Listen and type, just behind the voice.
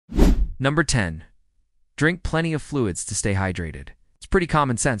Number 10. Drink plenty of fluids to stay hydrated. It's pretty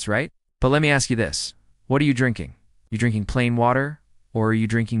common sense, right? But let me ask you this. What are you drinking? You drinking plain water? Or are you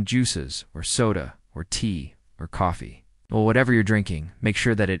drinking juices, or soda, or tea, or coffee? Well, whatever you're drinking, make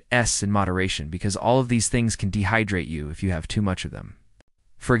sure that it's in moderation because all of these things can dehydrate you if you have too much of them.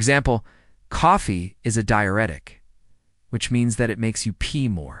 For example, coffee is a diuretic, which means that it makes you pee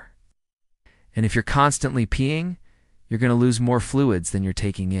more. And if you're constantly peeing, you're going to lose more fluids than you're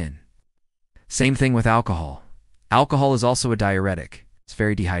taking in. Same thing with alcohol. Alcohol is also a diuretic. It's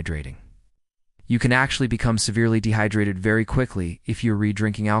very dehydrating. You can actually become severely dehydrated very quickly if you're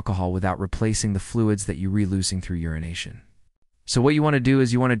re-drinking alcohol without replacing the fluids that you're re-losing through urination. So what you want to do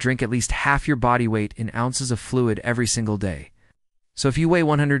is you want to drink at least half your body weight in ounces of fluid every single day. So if you weigh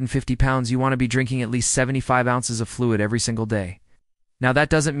 150 pounds, you want to be drinking at least 75 ounces of fluid every single day. Now that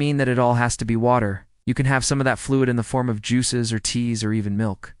doesn't mean that it all has to be water. You can have some of that fluid in the form of juices or teas or even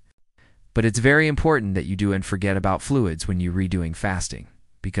milk. But it's very important that you do and forget about fluids when you're redoing fasting,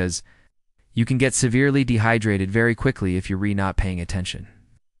 because you can get severely dehydrated very quickly if you're not paying attention.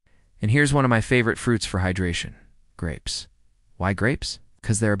 And here's one of my favorite fruits for hydration: grapes. Why grapes?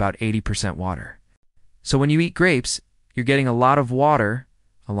 Because they're about 80% water. So when you eat grapes, you're getting a lot of water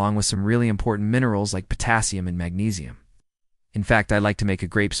along with some really important minerals like potassium and magnesium. In fact, I like to make a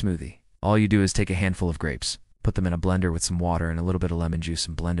grape smoothie. All you do is take a handful of grapes, put them in a blender with some water and a little bit of lemon juice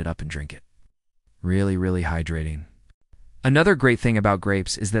and blend it up and drink it. Really, really hydrating. Another great thing about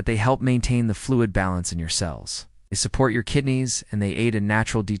grapes is that they help maintain the fluid balance in your cells. They support your kidneys and they aid in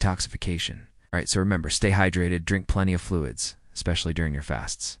natural detoxification. All right, so remember, stay hydrated, drink plenty of fluids, especially during your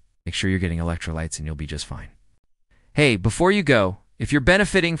fasts. Make sure you're getting electrolytes and you'll be just fine. Hey, before you go, if you're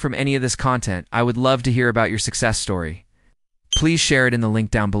benefiting from any of this content, I would love to hear about your success story. Please share it in the link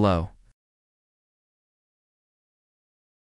down below.